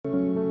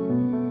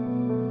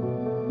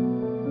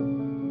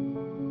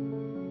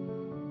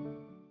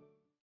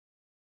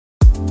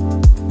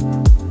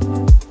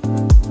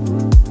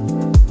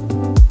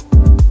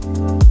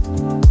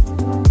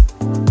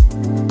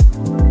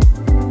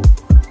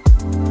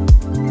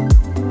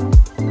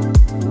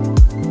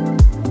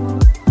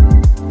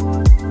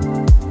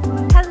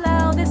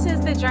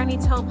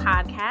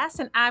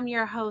and I'm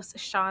your host,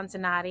 Sean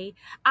Zanatti.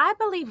 I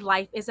believe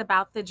life is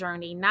about the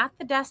journey, not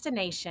the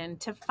destination.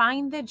 To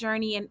find the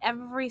journey in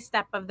every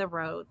step of the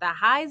road, the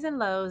highs and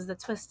lows, the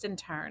twists and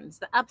turns,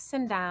 the ups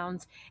and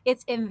downs.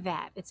 It's in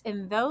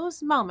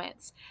those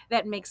moments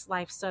that makes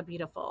life so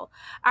beautiful.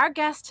 Our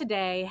guest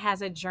today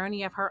has a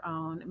journey of her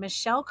own.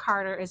 Michelle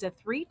Carter is a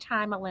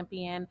three-time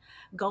Olympian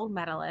gold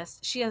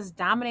medalist. She has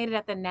dominated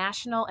at the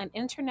national and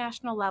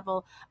international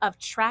level of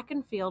track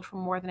and field for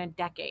more than a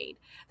decade.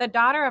 The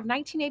daughter of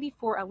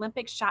 1984 Olympic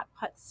shot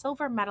put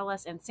silver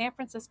medalist and San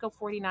Francisco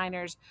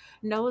 49ers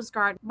nose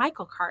guard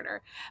Michael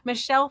Carter,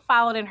 Michelle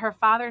followed in her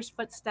father's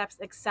footsteps,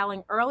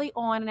 excelling early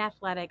on in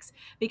athletics,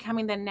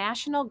 becoming the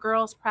national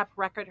girls prep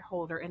record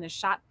holder in the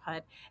shot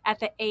put at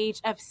the age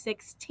of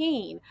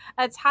 16,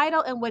 a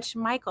title in which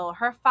Michael,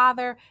 her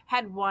father,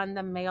 had won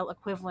the male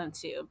equivalent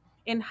to.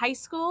 In high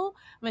school,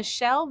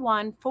 Michelle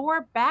won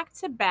four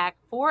back-to-back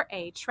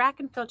 4A track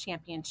and field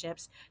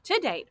championships. To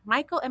date,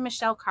 Michael and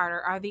Michelle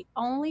Carter are the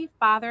only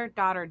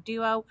father-daughter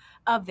duo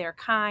of their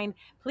kind.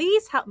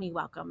 Please help me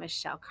welcome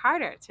Michelle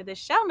Carter to the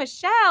show.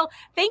 Michelle,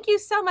 thank you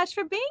so much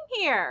for being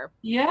here.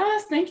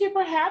 Yes, thank you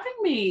for having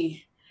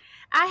me.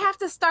 I have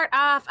to start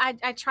off.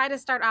 I try to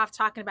start off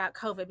talking about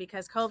COVID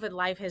because COVID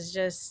life has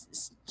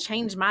just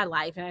changed my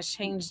life and has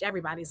changed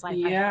everybody's life,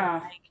 I feel Yeah.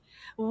 like.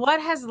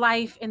 What has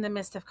life in the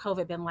midst of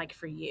COVID been like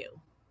for you?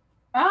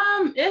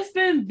 It's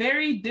been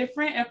very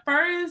different. At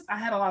first, I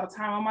had a lot of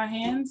time on my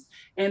hands.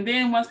 And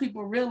then once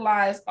people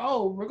realized,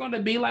 oh, we're going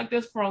to be like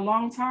this for a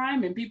long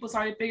time, and people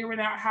started figuring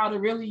out how to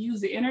really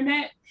use the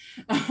internet,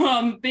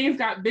 things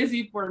got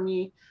busy for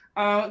me.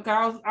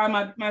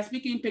 My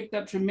speaking picked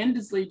up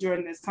tremendously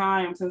during this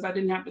time since I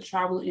didn't have to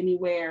travel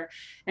anywhere.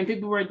 And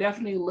people were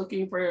definitely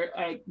looking for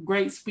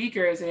great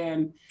speakers.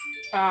 And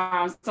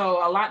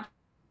so a lot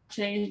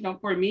changed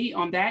for me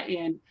on that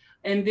end.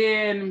 And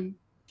then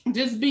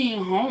just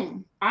being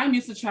home. I'm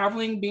used to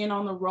traveling, being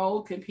on the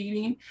road,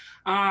 competing,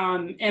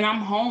 and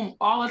I'm home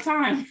all the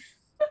time.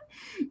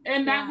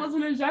 And that Yeah. was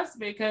an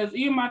adjustment because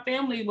even my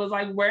family was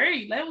like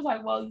worried. They was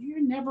like, "Well,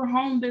 you're never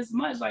home this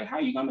much. Like, how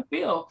are you gonna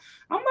feel?"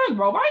 I'm like,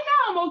 "Bro, right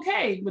now I'm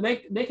okay." But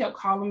they kept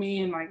calling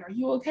me and like, "Are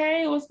you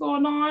okay? What's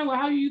going on? Well,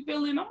 how are you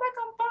feeling?" I'm like,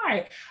 "I'm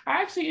fine.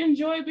 I actually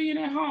enjoy being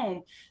at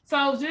home."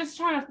 So just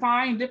trying to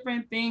find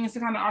different things to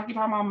kind of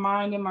occupy my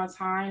mind and my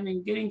time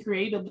and getting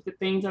creative with the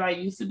things that I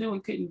used to do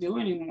and couldn't do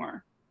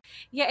anymore.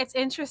 Yeah, it's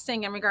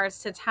interesting in regards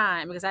to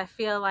time because I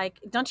feel like,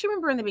 don't you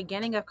remember in the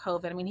beginning of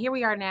COVID? I mean, here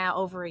we are now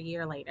over a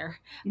year later.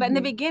 But in the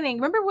Mm-hmm. beginning,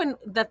 remember when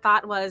the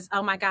thought was,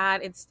 "Oh my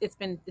God, it's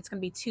going to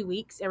be 2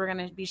 weeks and we're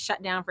going to be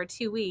shut down for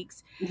 2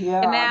 weeks." And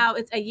Yeah. now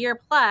it's a year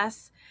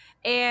plus,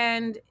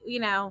 and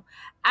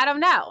I don't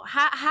know.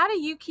 How do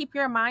you keep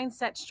your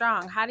mindset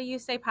strong? How do you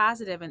stay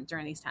positive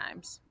during these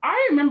times?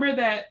 I remember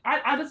that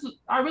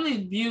I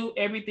really view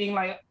everything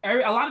like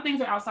a lot of things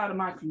are outside of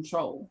my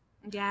control.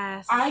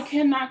 I Yes.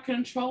 cannot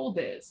control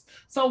this.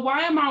 So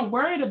why am I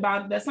worried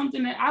about it? That's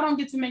something that I don't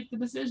get to make the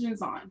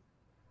decisions on.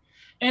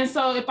 And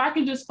so if I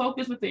can just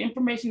focus with the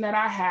information that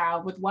I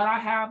have, with what I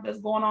have that's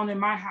going on in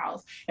my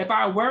house, if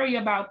I worry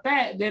about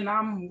that, then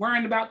I'm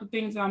worrying about the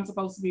things that I'm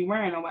supposed to be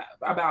worrying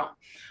about.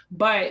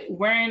 But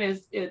worrying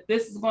is if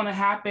this is going to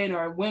happen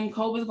or when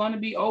COVID is going to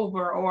be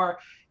over or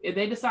if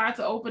they decide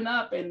to open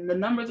up and the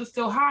numbers are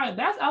still high,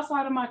 that's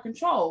outside of my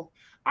control.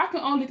 I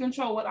can only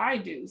control what I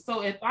do.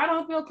 So if I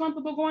don't feel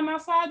comfortable going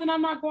outside, then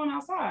I'm not going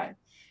outside.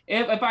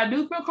 If I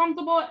do feel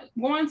comfortable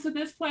going to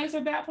this place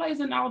or that place,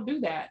 then I'll do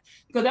that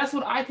because that's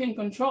what I can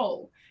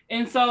control.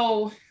 And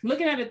so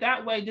looking at it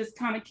that way just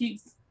kind of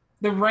keeps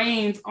the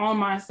reins on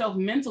myself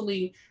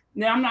mentally.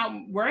 Now I'm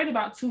not worried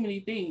about too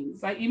many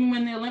things. Like even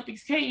when the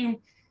Olympics came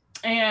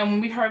and when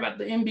we heard about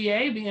the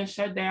NBA being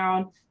shut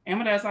down, and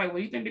my dad's like, "What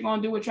do you think they're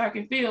going to do with track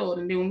and field?"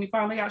 And then when we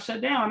finally got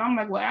shut down, I'm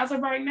like, "Well, as of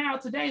right now,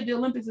 today, the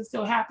Olympics is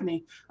still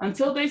happening.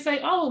 Until they say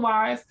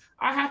otherwise,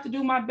 I have to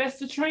do my best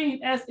to train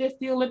as if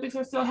the Olympics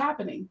are still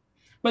happening."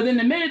 But then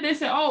the minute they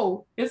say,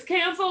 "Oh, it's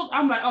canceled,"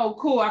 I'm like, "Oh,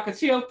 cool. I could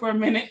chill for a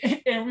minute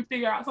and we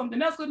figure out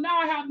something else." Because now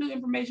I have new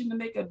information to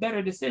make a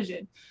better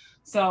decision.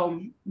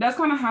 So that's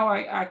kind of how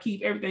I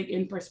keep everything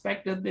in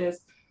perspective. Is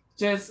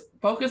just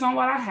focus on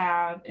what I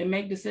have and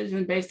make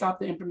decisions based off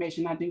the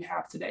information I do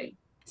have today.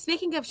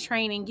 Speaking of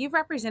training, you've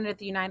represented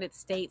the United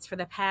States for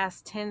the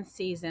past 10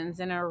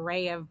 seasons in an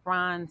array of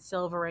bronze,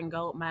 silver, and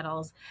gold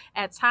medals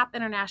at top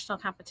international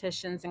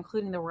competitions,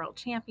 including the World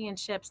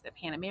Championships, the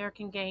Pan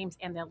American Games,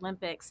 and the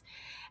Olympics.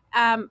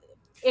 Um,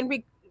 in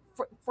re-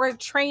 for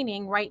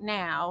training right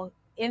now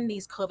in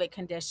these COVID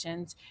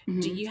conditions, do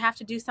Mm-hmm. you have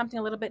to do something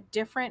a little bit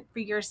different for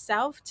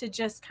yourself to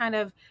just kind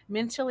of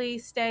mentally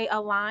stay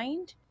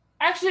aligned?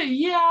 Actually,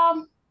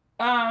 yeah.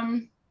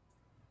 Um,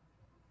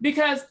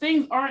 because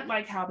things aren't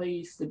like how they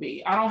used to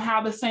be. I don't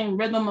have the same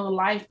rhythm of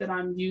life that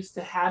I'm used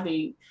to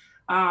having.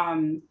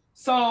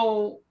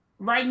 So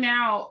right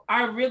now,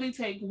 I really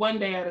take one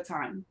day at a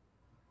time.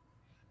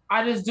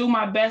 I just do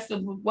my best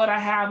of what I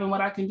have and what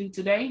I can do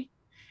today.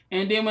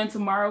 And then when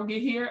tomorrow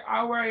get here,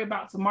 I'll worry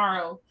about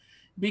tomorrow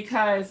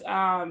because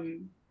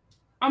I'm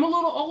a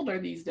little older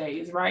these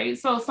days, right?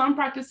 So some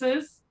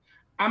practices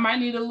I might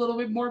need a little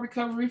bit more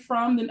recovery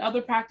from than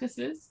other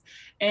practices.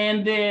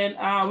 And then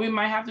we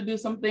might have to do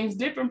some things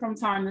different from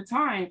time to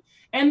time.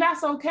 And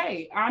that's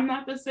okay. I'm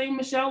not the same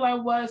Michelle I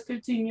was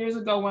 15 years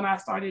ago when I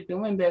started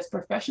doing this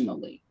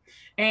professionally.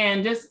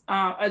 And just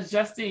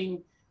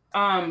adjusting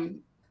um,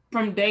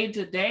 from day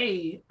to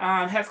day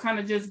has kind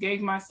of just gave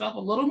myself a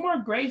little more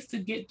grace to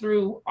get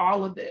through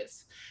all of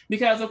this.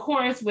 Because, of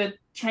course, with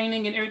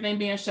training and everything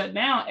being shut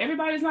down,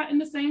 everybody's not in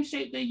the same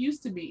shape they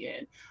used to be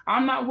in.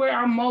 I'm not where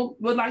I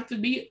would like to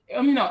be,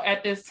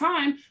 at this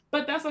time,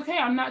 but that's okay.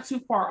 I'm not too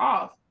far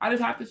off. I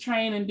just have to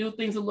train and do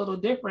things a little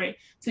different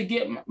to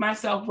get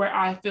myself where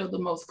I feel the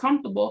most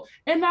comfortable,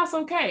 and that's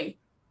okay.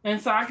 And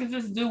so I can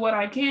just do what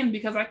I can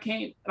because I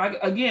can't, like,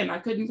 again, I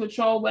couldn't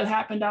control what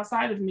happened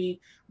outside of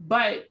me,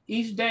 but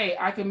each day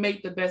I can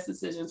make the best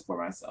decisions for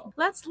myself.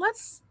 Let's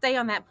stay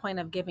on that point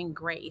of giving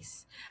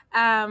grace.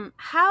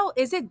 How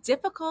is it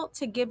difficult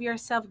to give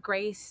yourself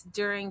grace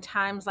during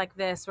times like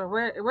this, where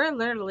we're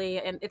literally,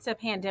 and it's a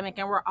pandemic,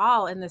 and we're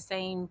all in the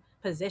same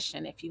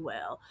position, if you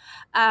will?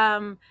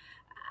 Um,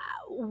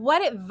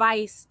 what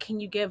advice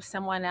can you give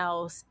someone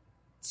else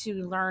to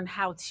learn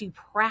how to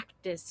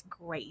practice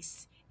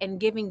grace and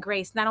giving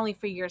grace not only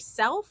for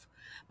yourself,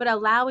 but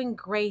allowing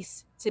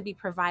grace to be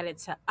provided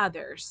to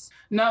others?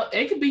 No,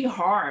 it could be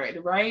hard,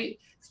 right?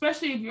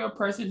 Especially if you're a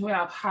person who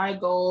have high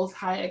goals,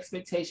 high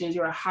expectations,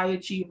 you're a high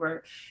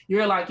achiever.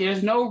 You're like,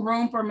 there's no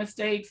room for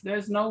mistakes.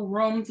 There's no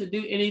room to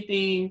do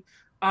anything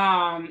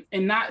and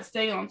not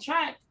stay on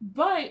track.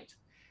 But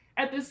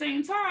at the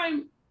same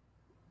time,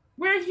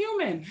 we're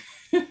human.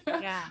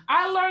 Yeah.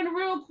 I learned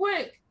real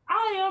quick,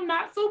 I am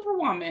not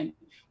Superwoman.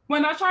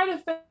 When I try to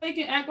fake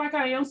and act like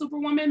I am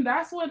Superwoman,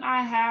 that's when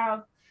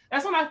I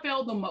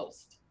fail the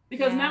most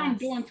because now I'm Yes.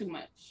 doing too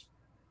much.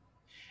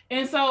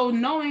 And so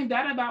knowing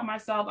that about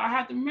myself, I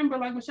have to remember,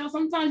 like, Michelle,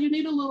 sometimes you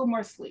need a little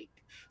more sleep.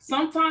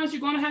 Sometimes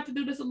you're going to have to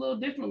do this a little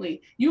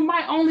differently. You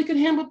might only could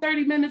handle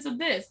 30 minutes of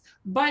this.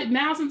 But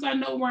now, since I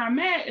know where I'm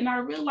at and I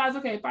realize,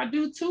 okay, if I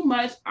do too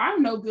much,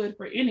 I'm no good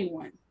for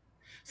anyone.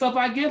 So if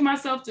I give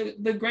myself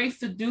the grace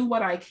to do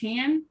what I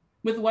can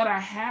with what I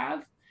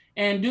have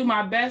and do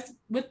my best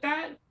with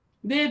that,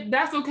 then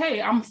that's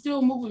okay. I'm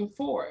still moving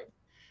forward.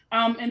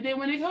 And then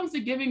when it comes to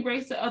giving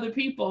grace to other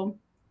people,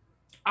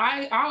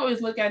 I always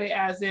look at it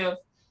as if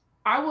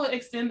I will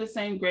extend the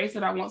same grace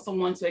that I want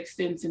someone to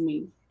extend to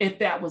me if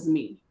that was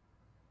me.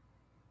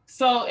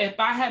 So if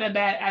I had a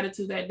bad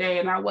attitude that day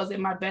and I wasn't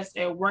my best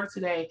at work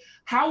today,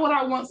 how would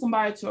I want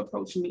somebody to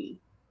approach me?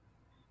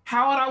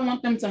 How would I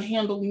want them to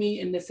handle me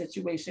in this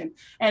situation?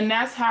 And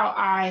that's how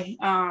I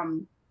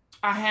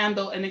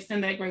handle and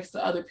extend that grace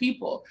to other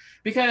people,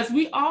 because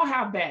we all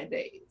have bad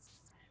days.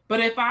 But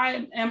if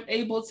I am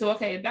able to,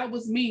 okay, if that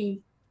was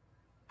me,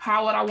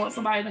 how would I want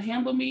somebody to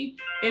handle me?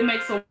 It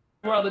makes a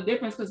world of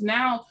difference, because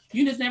now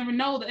you just never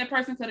know that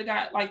person could have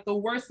got like the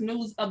worst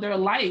news of their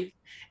life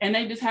and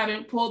they just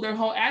haven't pulled their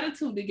whole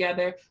attitude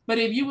together. But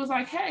if you was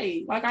like,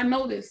 hey, like, I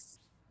know this,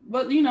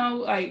 but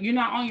like, you're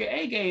not on your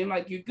A game,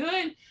 like, you're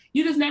good,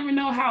 you just never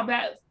know how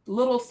that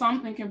little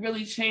something can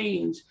really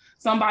change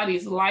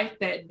somebody's life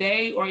that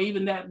day, or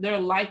even that their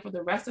life for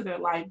the rest of their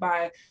life,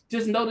 by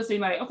just noticing,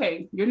 like,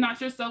 okay, you're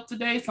not yourself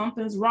today,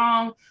 something's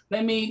wrong,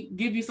 let me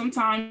give you some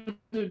time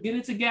to get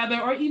it together,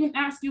 or even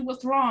ask you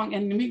what's wrong,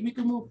 and we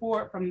can move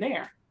forward from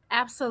there.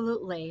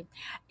 Absolutely.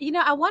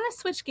 I want to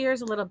switch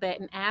gears a little bit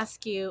and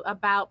ask you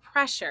about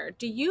pressure.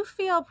 Do you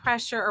feel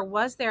pressure, or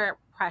was there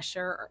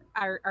pressure,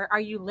 or are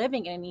you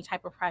living in any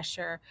type of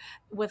pressure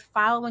with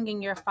following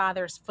in your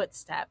father's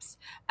footsteps?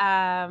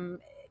 Um,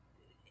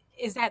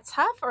 is that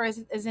tough, or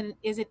is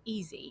it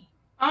easy?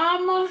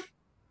 um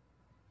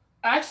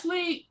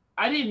Actually,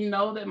 I didn't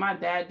know that my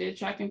dad did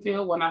track and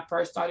field when I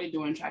first started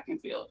doing track and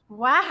field.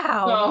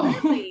 Wow,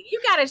 So really?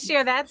 You got to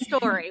share that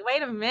story.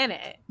 Wait a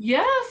minute.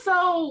 yeah,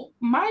 so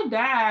my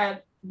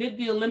dad did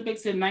the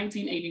Olympics in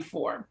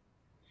 1984.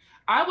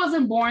 I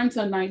wasn't born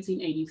until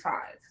 1985.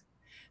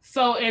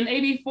 So in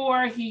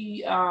 84,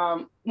 he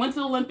went to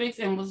the Olympics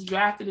and was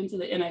drafted into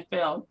the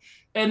NFL.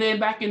 And then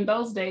back in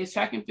those days,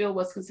 track and field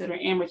was considered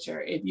amateur.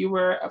 If you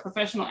were a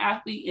professional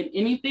athlete in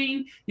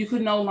anything, you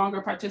could no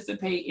longer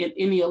participate in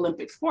any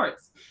Olympic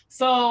sports.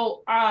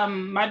 So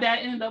my dad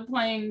ended up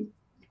playing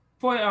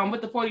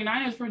with the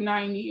 49ers for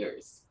 9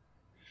 years.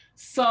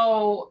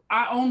 So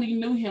I only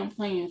knew him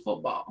playing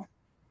football.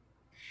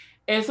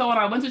 And so when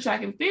I went to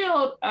track and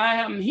field,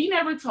 he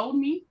never told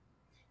me.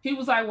 He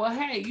was like, well,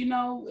 hey, if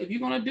you're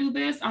going to do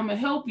this, I'm going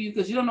to help you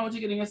because you don't know what you're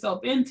getting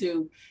yourself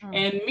into. Mm.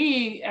 And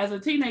me, as a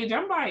teenager,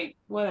 I'm like,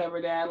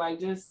 whatever, Dad, like,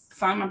 just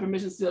sign my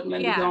permission slip and let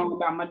me Yeah. go on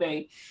about my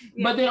day.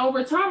 Yeah. But then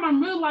over time, I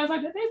realized,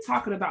 like, that they're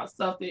talking about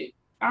stuff that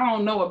I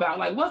don't know about.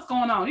 Like, what's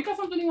going on? You got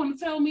something you want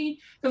to tell me?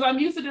 Because I'm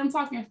used to them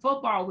talking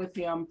football with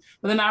him.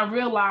 But then I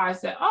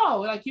realized that,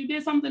 oh, like, you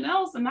did something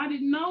else and I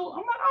didn't know. I'm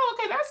like, oh,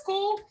 okay, that's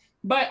cool.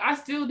 But I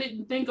still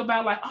didn't think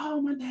about, like,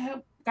 oh, my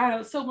dad got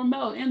a silver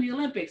medal in the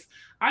Olympics.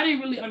 I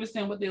didn't really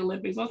understand what the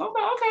Olympics was. I was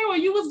like, okay, well,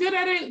 you was good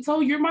at it, so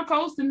you're my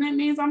coach, and that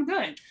means I'm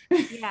good.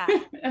 Yeah.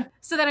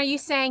 So then are you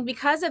saying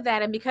because of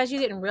that and because you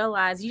didn't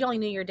realize you only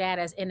knew your dad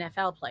as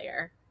NFL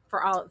player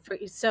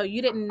so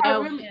you didn't I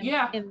know really, him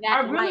yeah, in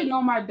I that really light?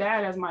 know my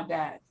dad as my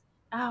dad.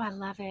 Oh, I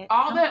love it.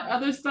 All Come that on.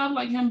 other stuff,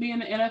 like him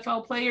being an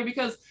NFL player,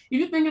 because if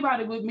you think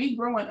about it, with me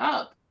growing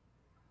up,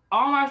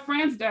 all my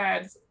friends'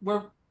 dads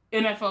were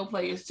NFL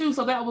players too.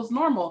 So that was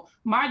normal.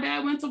 My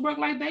dad went to work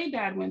like they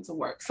dad went to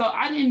work. So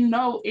I didn't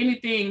know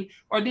anything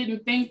or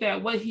didn't think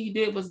that what he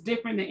did was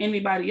different than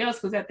anybody else.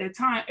 Because at that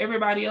time,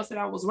 everybody else that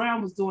I was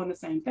around was doing the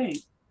same thing.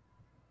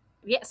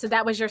 Yeah, so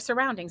that was your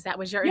surroundings, that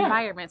was your Yeah.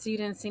 environment. So you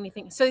didn't see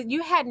anything. So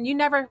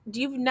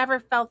you've never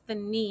felt the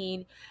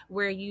need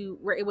where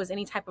it was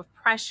any type of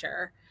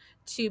pressure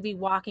to be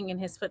walking in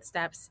his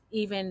footsteps,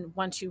 even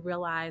once you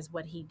realize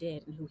what he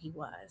did and who he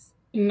was.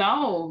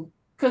 No.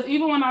 Because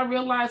even when I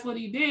realized what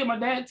he did, my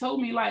dad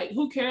told me, like,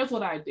 who cares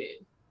what I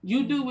did?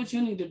 You do Mm, what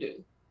you need to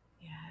do.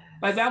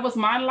 Like yes. that was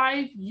my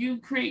life. You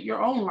create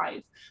your own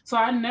life. So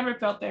I never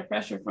felt that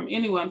pressure from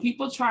anyone.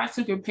 People try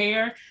to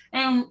compare,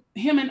 and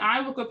him and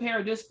I would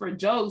compare just for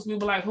jokes. We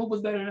were like, who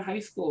was better in high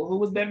school? Who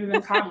was better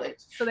than college?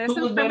 So there's Who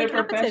some was friendly better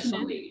competition.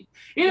 professionally?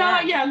 Yeah.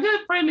 Like, yeah, good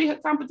friendly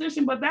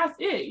competition, but that's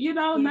it.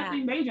 Yeah.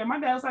 Nothing major. My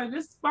dad was like,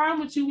 just find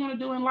what you want to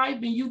do in life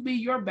and you be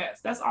your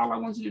best. That's all I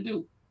want you to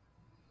do.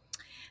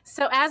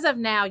 So, as of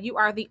now, you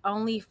are the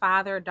only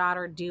father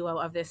daughter duo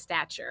of this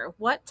stature.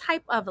 What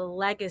type of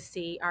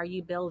legacy are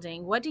you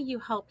building? What do you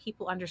hope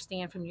people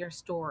understand from your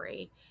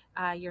story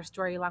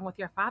along with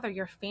your father,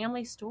 your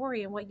family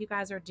story, and what you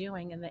guys are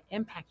doing and the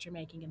impact you're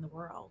making in the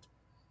world?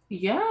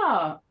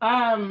 Yeah.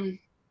 I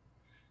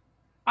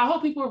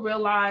hope people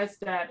realize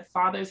that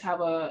fathers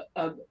have a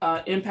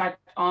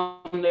impact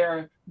on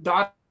their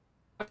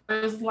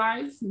daughters'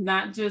 lives,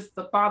 not just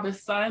the father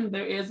son.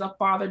 There is a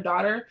father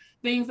daughter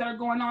things that are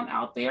going on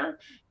out there,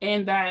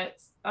 and that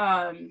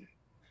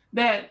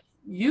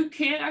you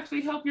can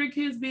actually help your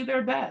kids be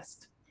their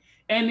best.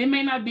 And it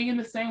may not be in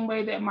the same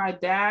way that my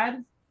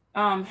dad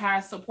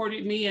has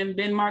supported me and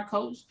been my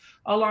coach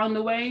along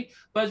the way,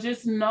 but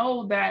just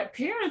know that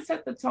parents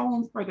set the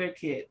tone for their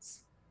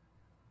kids.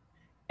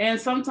 And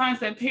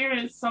sometimes that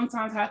parents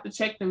sometimes have to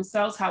check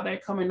themselves how they're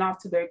coming off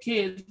to their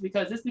kids,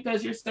 because just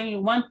because you're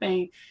saying one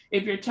thing,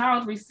 if your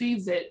child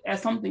receives it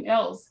as something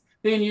else,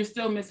 then you're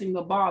still missing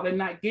the ball. They're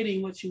not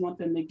getting what you want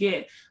them to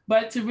get.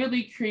 But to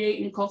really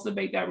create and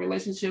cultivate that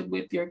relationship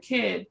with your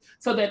kid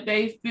so that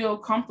they feel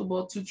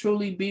comfortable to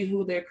truly be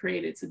who they're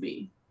created to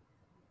be.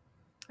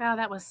 Oh,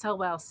 that was so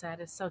well said.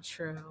 It's so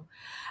true.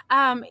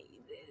 Um,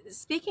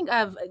 Speaking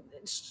of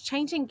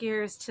changing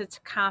gears to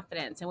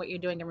confidence and what you're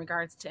doing in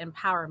regards to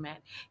empowerment,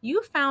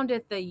 you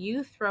founded the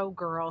You Throw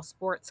Girl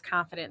Sports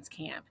Confidence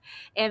Camp,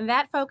 and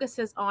that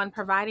focuses on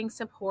providing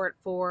support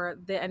for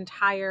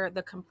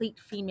the complete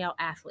female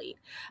athlete,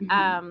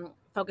 Mhm.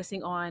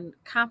 focusing on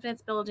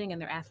confidence building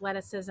and their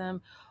athleticism.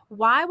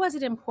 Why was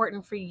it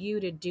important for you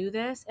to do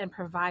this and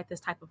provide this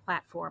type of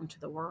platform to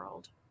the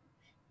world?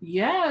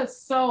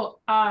 Yes. So,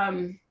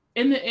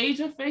 in the age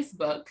of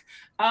Facebook,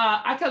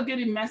 I kept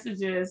getting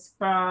messages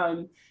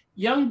from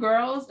young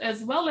girls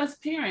as well as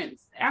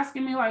parents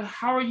asking me, like,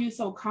 how are you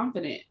so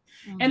confident?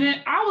 And then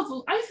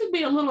Mhm. I used to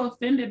be a little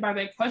offended by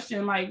that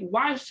question. Like,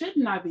 why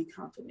shouldn't I be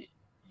confident?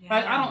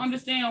 Like, I don't Yes.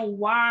 understand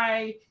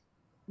why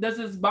does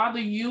this bother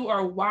you,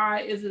 or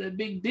why is it a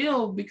big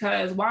deal?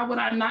 Because why would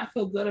I not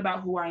feel good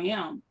about who I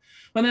am?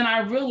 But then I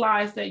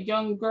realized that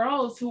young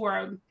girls who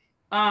are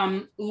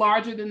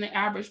larger than the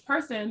average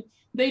person,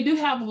 they do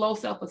have low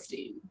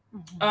self-esteem.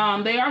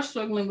 Mhm. They are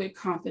struggling with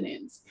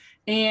confidence.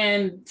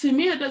 And to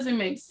me, it doesn't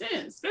make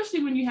sense,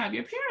 especially when you have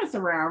your parents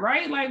around,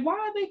 right? Like, why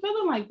are they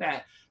feeling like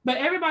that? But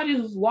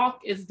everybody's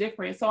walk is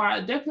different. So I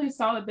definitely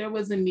saw that there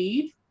was a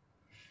need,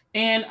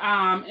 and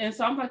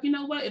so I'm like, you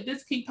know what? If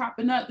this keep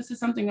popping up, this is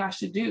something I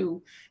should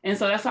do. And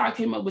so that's how I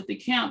came up with the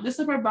camp. This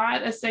to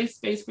provide a safe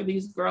space for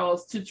these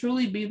girls to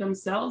truly be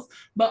themselves,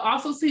 but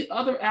also see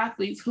other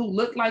athletes who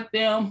look like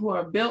them, who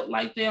are built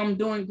like them,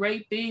 doing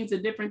great things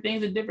in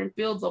different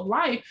fields of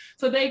life.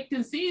 So they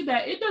can see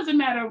that it doesn't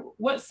matter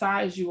what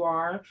size you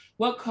are,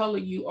 what color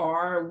you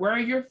are, where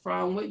you're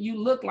from, what you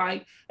look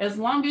like, as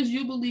long as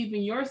you believe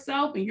in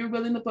yourself and you're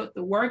willing to put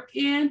the work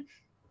in,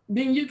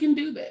 then you can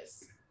do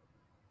this.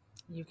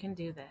 You can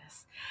do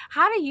this.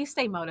 How do you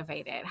stay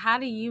motivated? How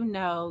do you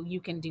know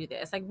you can do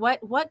this? Like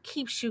what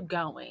keeps you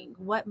going?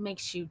 What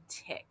makes you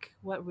tick?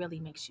 What really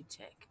makes you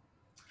tick?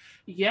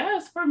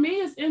 Yes, for me,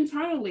 it's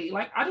internally.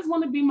 Like, I just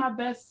want to be my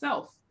best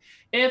self.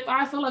 If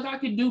I feel like I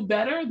could do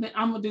better, then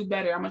I'm going to do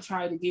better. I'm going to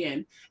try it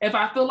again. If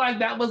I feel like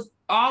that was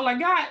all I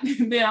got,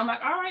 then I'm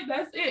like, all right,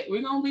 that's it.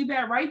 We're going to leave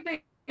that right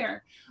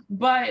there.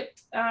 But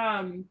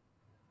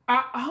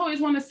I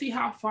always want to see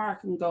how far I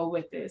can go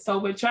with it. So,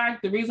 with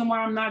track, the reason why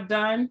I'm not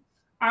done,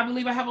 I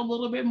believe I have a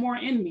little bit more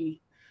in me.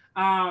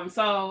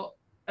 So,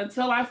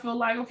 until I feel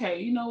like,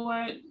 okay, you know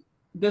what,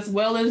 this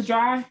well is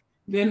dry,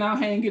 then I'll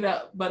hang it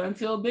up. But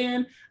until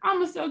then, I'm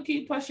gonna still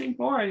keep pushing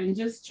forward and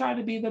just try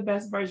to be the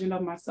best version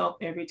of myself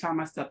every time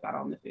I step out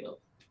on the field.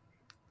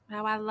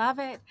 Oh, I love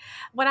it.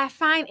 What I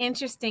find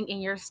interesting in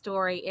your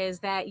story is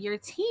that your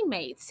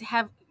teammates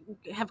have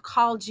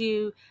called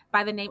you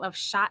by the name of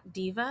Shot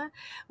Diva,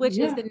 which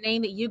is Yeah. the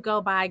name that you go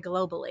by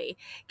globally.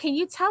 Can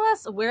you tell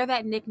us where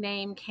that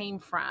nickname came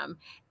from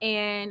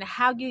and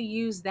how you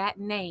use that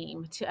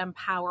name to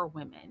empower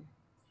women?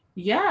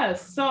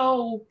 Yes.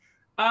 So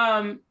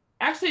um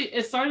actually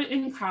it started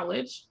in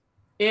college.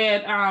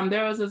 And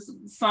there was this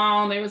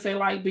song they would say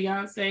like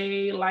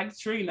Beyonce, like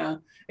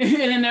Trina. And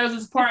then there was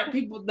this part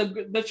people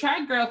the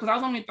track girls, because I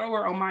was only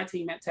thrower on my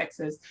team at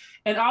Texas,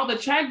 and all the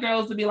track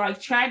girls would be like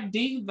track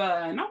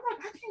diva. And I'm like,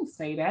 I can't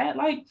say that.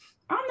 Like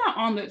I'm not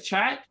on the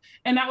track.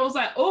 And I was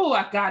like, oh,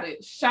 I got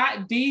it.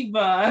 Shot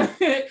diva.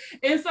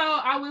 And so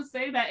I would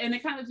say that and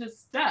it kind of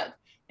just stuck.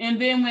 And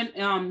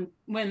then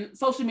when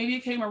social media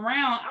came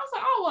around, I was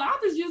like, oh well, I'll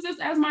just use this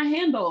as my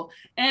handle,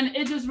 and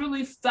it just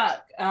really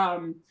stuck.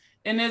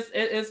 And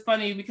it's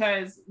funny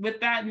because with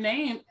that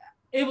name,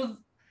 it was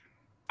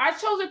I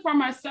chose it for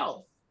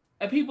myself.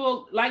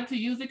 People like to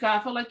use it because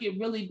I feel like it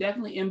really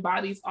definitely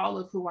embodies all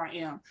of who I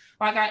am.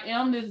 Like I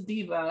am this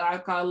diva.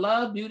 Like I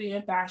love beauty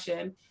and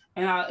fashion,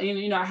 and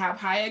I have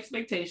high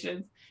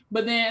expectations.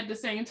 But then at the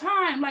same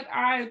time, like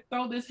I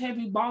throw this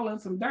heavy ball in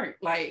some dirt.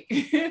 Like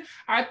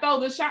I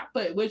throw the shot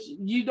put, which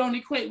you don't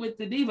equate with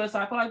the diva. So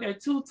I feel like they're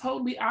two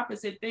totally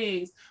opposite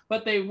things,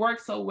 but they work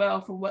so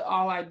well for what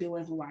all I do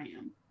and who I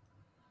am.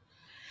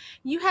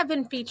 You have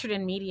been featured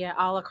in media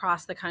all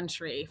across the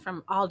country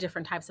from all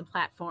different types of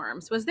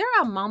platforms. Was there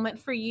a moment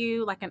for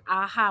you, like an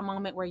aha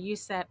moment where you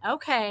said,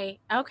 okay,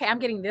 I'm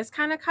getting this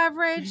kind of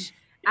coverage.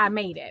 I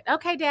made it.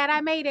 Okay, Dad,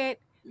 I made it.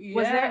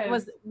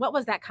 Yes. What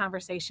was that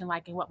conversation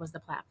like and what was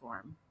the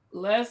platform?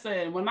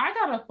 Listen, when I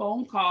got a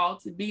phone call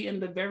to be in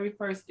the very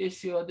first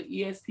issue of the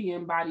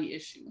ESPN body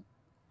issue,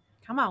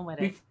 Come on with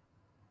it.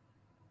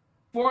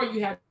 before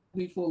you had to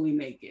be fully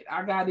naked,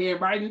 I got in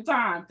right in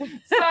time.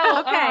 So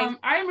Okay.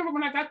 I remember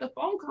when I got the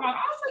phone call, I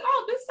was like,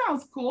 "Oh, this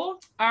sounds cool."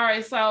 All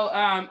right, so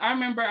I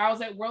remember I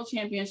was at World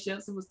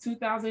Championships. It was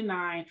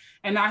 2009,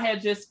 and I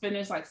had just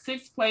finished like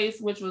sixth place,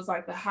 which was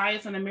like the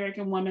highest an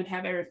American woman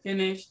have ever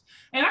finished,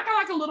 and I got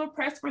like a little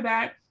press for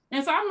that.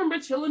 And so I remember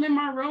chilling in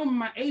my room, and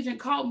my agent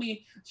called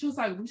me. She was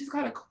like, "We just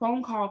got a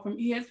phone call from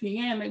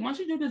ESPN. They want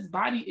you to do this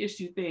body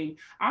issue thing.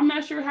 I'm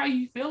not sure how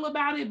you feel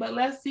about it, but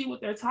let's see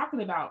what they're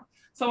talking about."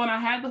 So when I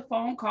had the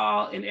phone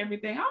call and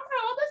everything, I'm like,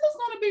 oh, this is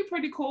going to be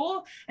pretty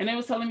cool. And they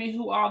was telling me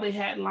who all they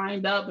had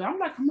lined up. And I'm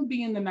like, I'm going to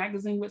be in the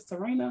magazine with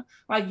Serena.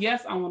 Like,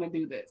 yes, I want to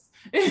do this.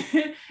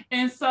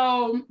 And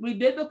so we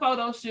did the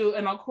photo shoot.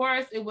 And of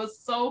course, it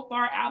was so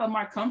far out of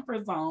my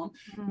comfort zone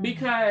Mm,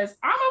 because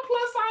I'm a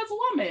plus size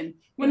woman.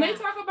 When they yeah.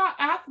 talk about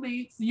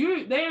athletes,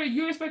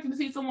 you're expecting to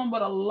see someone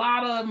with a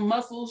lot of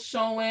muscles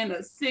showing,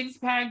 a six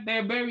pack,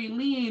 they're very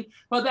lean,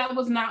 but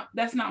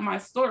that's not my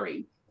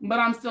story, but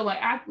I'm still an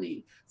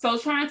athlete. So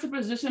trying to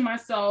position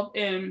myself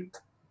in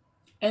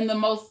the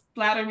most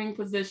flattering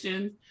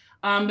position,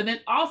 but then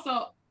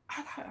also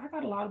I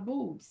got a lot of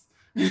boobs.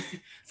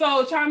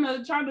 So trying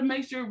to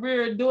make sure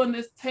we're doing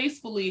this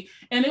tastefully,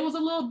 and it was a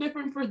little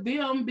different for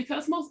them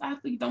because most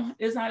athletes don't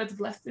is not as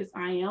blessed as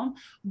I am,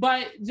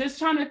 but just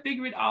trying to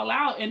figure it all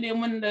out. And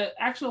then when the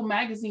actual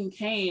magazine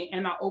came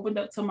and I opened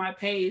up to my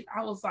page,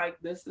 I was like,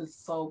 this is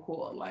so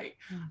cool. Like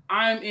Mm.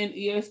 I'm in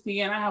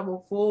ESPN, I have a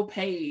full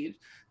page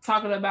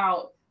talking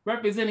about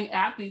representing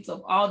athletes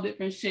of all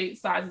different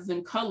shapes, sizes,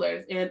 and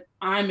colors. And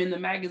I'm in the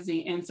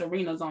magazine and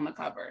Serena's on the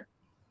cover.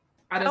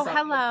 I just Oh, thought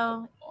that was so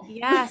hello. cool.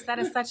 Yes, that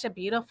is such a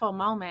beautiful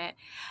moment.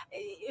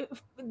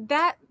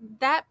 That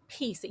that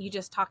piece that you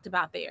just talked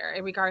about there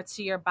in regards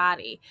to your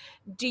body,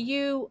 do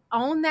you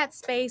own that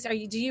space?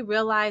 Do you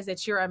realize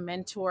that you're a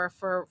mentor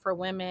for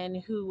women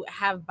who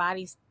have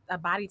bodies a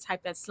body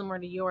type that's similar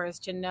to yours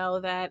to know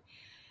that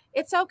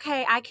it's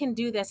okay, I can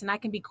do this and I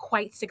can be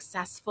quite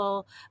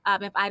successful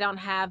if I don't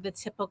have the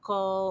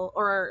typical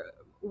or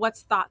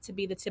what's thought to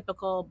be the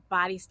typical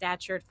body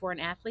stature for an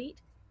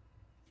athlete?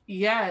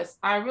 Yes,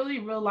 I really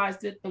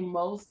realized it the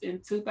most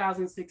in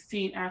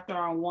 2016 after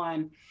I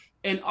won,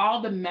 and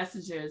all the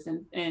messages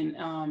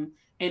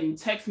and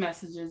text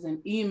messages and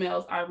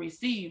emails I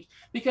received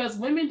because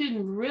women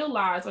didn't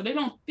realize or they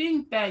don't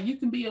think that you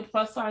can be a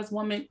plus size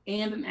woman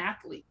and an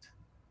athlete.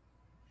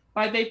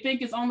 Like they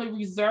think it's only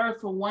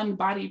reserved for one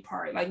body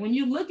part. Like when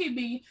you look at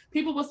me,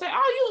 people will say,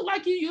 "Oh, you look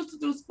like you used to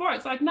do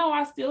sports." Like, no,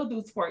 I still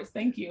do sports.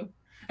 Thank you.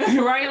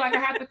 Right? Like I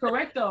have to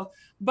correct them.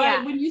 But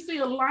Yeah. when you see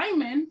a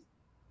lineman,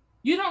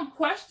 you don't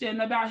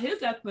question about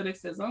his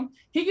athleticism.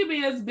 He could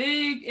be as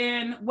big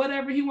and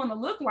whatever he want to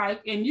look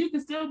like, and you can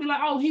still be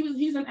like, "Oh,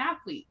 he's an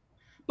athlete."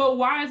 But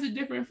why is it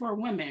different for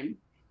women?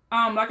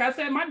 Like I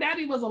said, my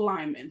daddy was a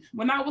lineman.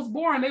 When I was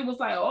born, they was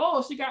like,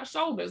 "Oh, she got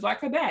shoulders like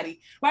her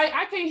daddy." Like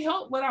I can't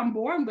help what I'm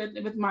born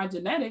with my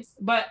genetics,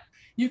 but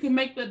you can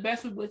make the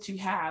best with what you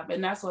have,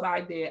 and that's what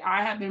I did.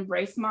 I have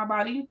embraced my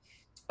body,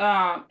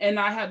 and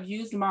I have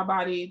used my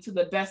body to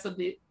the best of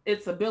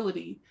its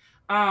ability.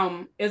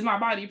 Is my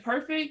body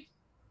perfect?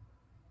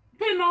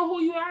 Depending on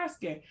who you're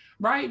asking,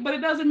 right? But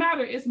it doesn't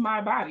matter. It's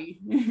my body.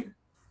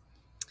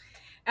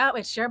 Oh,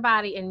 it's your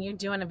body, and you're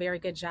doing a very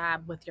good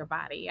job with your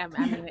body. I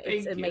mean,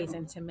 it's Thank you.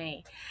 amazing to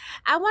me.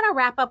 I want to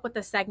wrap up with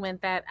a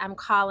segment that I'm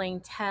calling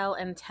Tell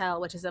and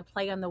Tell, which is a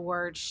play on the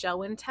word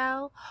show and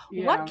tell.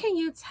 What Yeah. can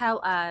you tell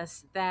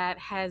us that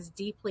has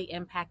deeply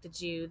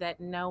impacted you that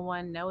no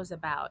one knows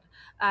about?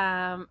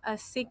 A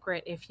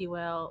secret, if you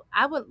will.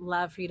 I would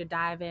love for you to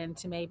dive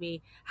into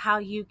maybe how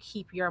you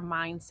keep your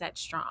mindset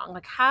strong.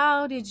 Like,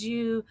 how did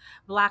you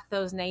block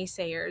those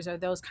naysayers or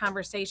those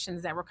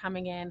conversations that were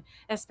coming in,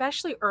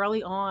 especially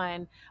early on,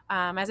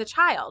 as a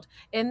child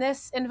in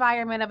this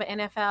environment of an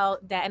NFL,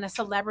 that in a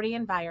celebrity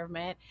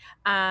environment,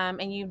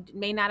 and you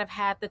may not have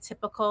had the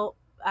typical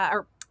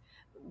or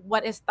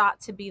what is thought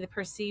to be the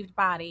perceived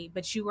body,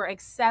 but you were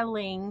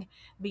excelling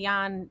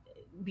beyond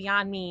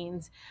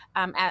means,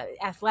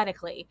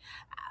 athletically.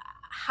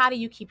 How do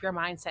you keep your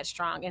mindset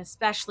strong, and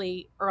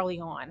especially early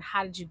on?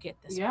 How did you get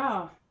this way?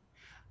 Yeah.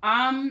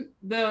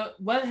 The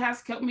what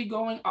has kept me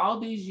going all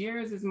these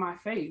years is my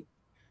faith.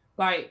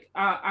 Like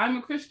I'm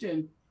a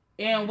Christian,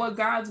 and what Yes.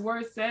 God's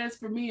word says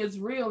for me is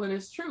real and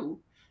it's true.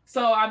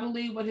 So I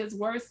believe what His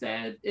word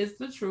said is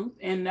the truth,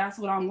 and that's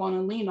what I'm going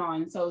to lean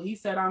on. So He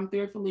said I'm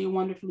fearfully and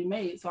wonderfully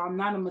made, so I'm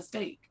not a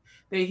mistake.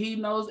 That He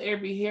knows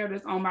every hair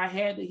that's on my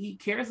head, that He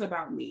cares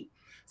about me.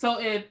 So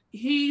if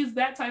He's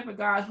that type of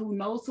God who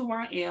knows who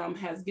I am,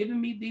 has given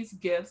me these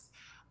gifts,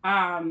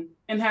 and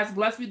has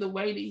blessed me the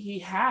way that He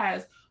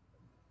has,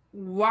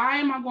 why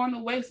am I going to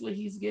waste what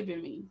He's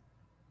given me?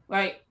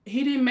 Like,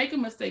 He didn't make a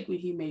mistake when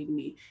He made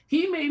me.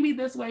 He made me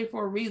this way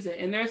for a reason.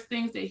 And there's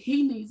things that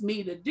He needs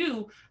me to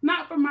do,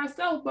 not for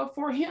myself, but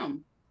for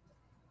Him.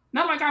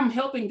 Not like I'm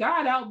helping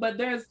God out, but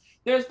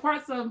there's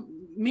parts of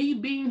me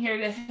being here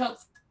that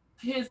helps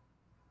His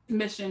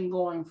mission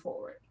going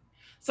forward.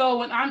 So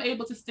when I'm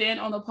able to stand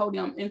on the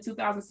podium in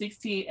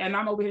 2016 and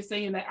I'm over here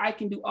saying that I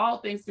can do all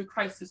things through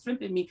Christ to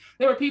strengthen me,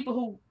 there were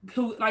people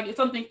who like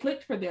something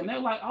clicked for them. They're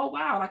like, oh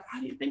wow, like I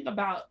didn't think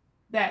about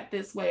that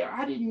this way, or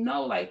I didn't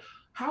know, like,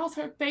 how's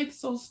her faith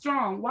so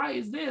strong? Why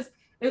is this?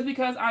 It's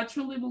because I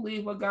truly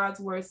believe what God's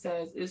word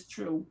says is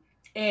true.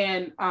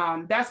 And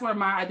that's where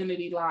my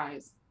identity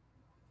lies.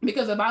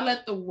 Because if I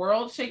let the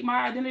world shape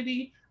my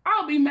identity,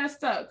 I'll be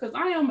messed up because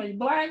I am a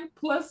Black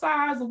plus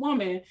size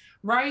woman,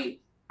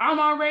 right? I'm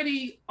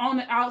already on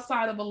the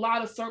outside of a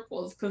lot of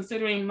circles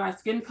considering my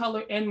skin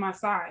color and my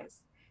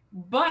size.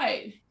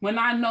 But when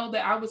I know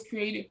that I was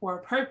created for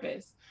a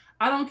purpose,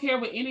 I don't care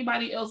what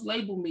anybody else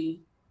label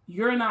me.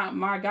 You're not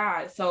my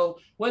God. So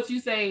what you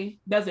say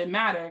doesn't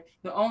matter.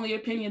 The only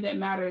opinion that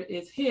matters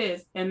is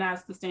His, and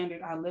that's the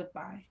standard I live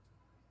by.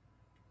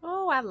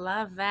 Oh, I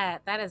love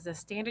that. That is the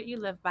standard you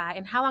live by.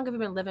 And how long have you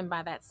been living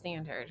by that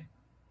standard?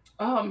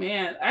 Oh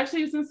man,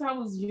 actually, since I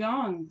was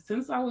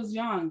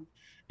young,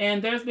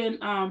 and there's been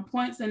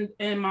points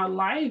in my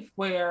life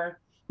where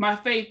my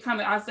faith kind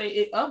of, I say,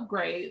 it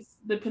upgrades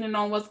depending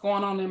on what's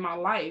going on in my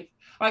life.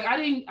 Like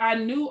I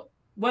knew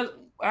what.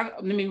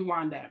 Let me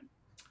rewind that.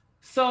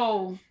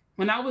 So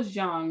when I was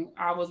young,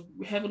 I was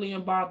heavily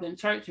involved in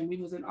church, and we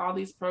was in all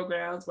these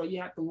programs where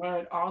you have to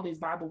learn all these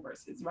Bible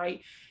verses,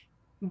 right?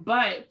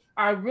 But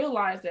I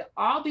realized that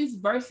all these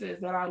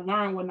verses that I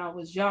learned when I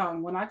was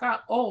young, when I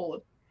got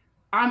old,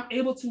 I'm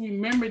able to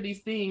remember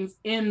these things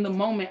in the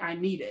moment I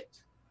need it,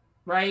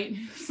 right?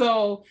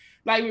 So,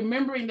 like,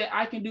 remembering that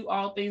I can do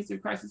all things through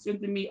Christ who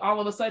strengthens me,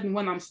 all of a sudden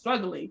when I'm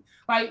struggling,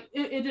 like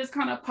it just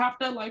kind of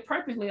popped up like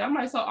perfectly. I'm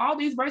like, so all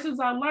these verses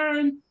I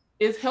learned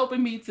is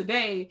helping me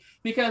today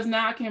because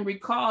now I can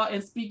recall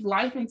and speak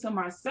life into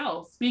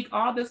myself, speak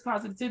all this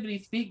positivity,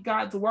 speak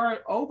God's word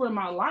over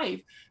my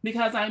life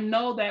because I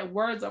know that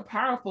words are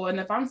powerful. And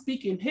if I'm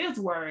speaking His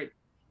word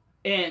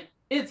and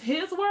it's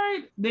His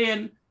word,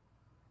 then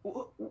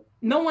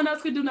no one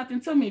else could do nothing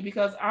to me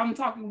because I'm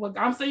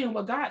saying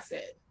what God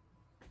said.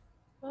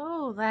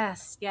 Oh,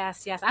 yes,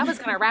 yes, yes. I was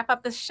going to wrap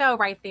up the show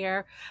right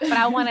there, but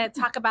I want to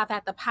talk about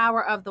that, the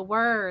power of the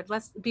word.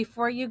 Let's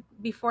before you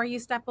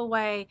step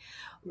away,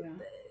 Yeah.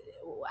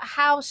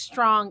 how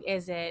strong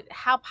is it?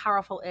 How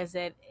powerful is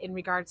it in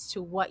regards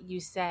to what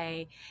you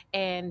say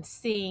and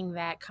seeing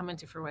that come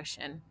into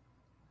fruition?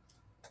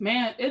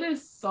 Man, it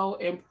is so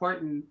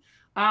important.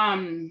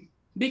 Um,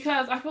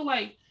 because I feel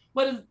like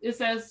it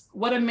says,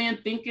 what a man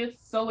thinketh,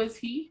 so is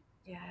he.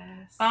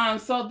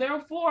 Yes. So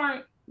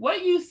therefore,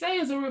 what you say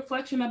is a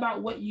reflection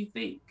about what you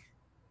think.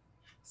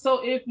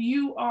 So if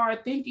you are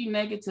thinking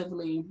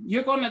negatively,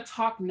 you're going to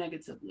talk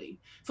negatively.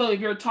 So if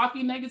you're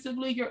talking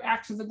negatively, your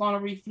actions are going to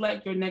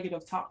reflect your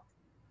negative talk.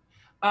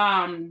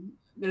 You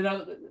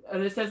know,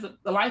 it says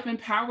the life and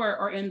power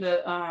are in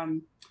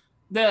the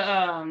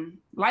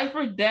life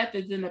or death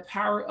is in the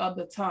power of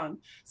the tongue.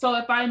 So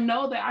if I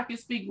know that I can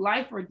speak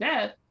life or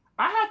death,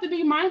 I have to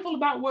be mindful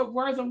about what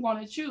words I'm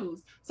going to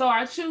choose. So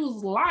I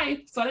choose life.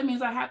 So that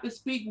means I have to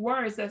speak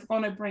words that's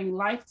going to bring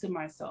life to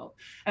myself.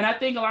 And I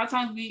think a lot of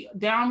times we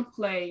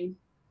downplay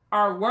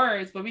our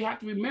words, but we have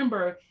to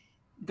remember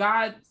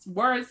God's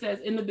word says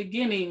in the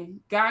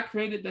beginning, God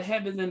created the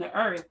heavens and the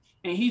earth.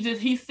 And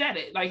He said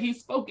it, like He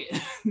spoke it,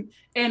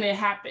 and it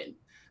happened.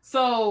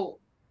 So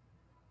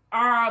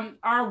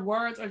our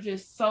words are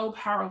just so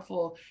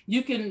powerful.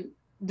 You can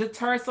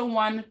deter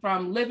someone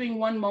from living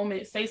one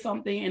moment, say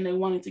something, and they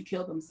wanting to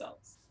kill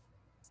themselves.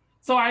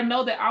 So I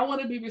know that I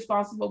want to be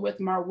responsible with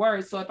my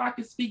words. So if I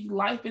can speak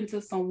life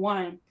into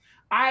someone,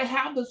 I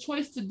have the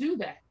choice to do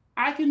that.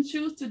 I can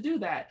choose to do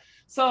that.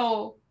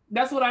 So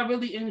that's what I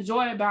really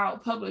enjoy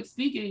about public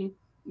speaking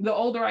the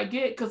older I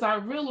get, because I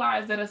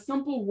realize that a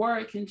simple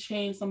word can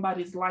change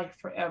somebody's life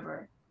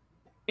forever.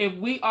 If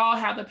we all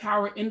have the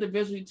power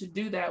individually to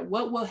do that,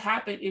 what will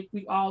happen if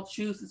we all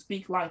choose to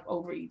speak life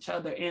over each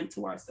other and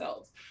to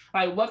ourselves?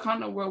 Like, what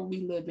kind of world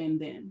we live in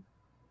then?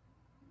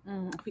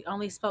 If we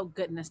only spoke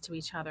goodness to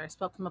each other,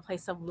 spoke from a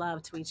place of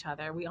love to each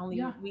other,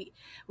 Yeah, we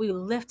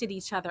lifted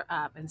each other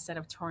up instead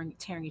of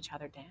tearing each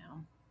other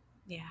down.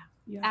 Yeah,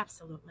 yeah.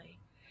 absolutely.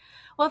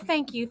 Well,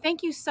 thank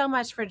you so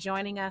much for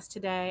joining us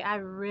today. I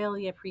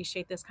really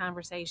appreciate this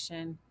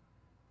conversation.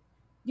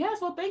 Yes,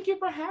 well, thank you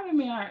for having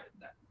me.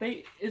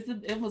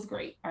 It was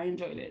great. I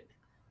enjoyed it.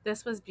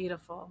 This was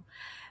beautiful.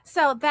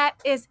 So that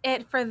is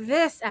it for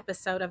this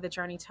episode of the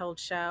Journey Told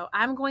Show.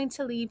 I'm going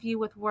to leave you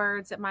with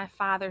words that my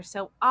father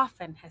so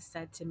often has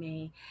said to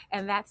me,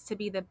 and that's to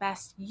be the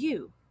best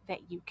you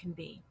that you can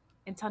be.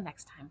 Until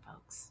next time,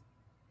 folks.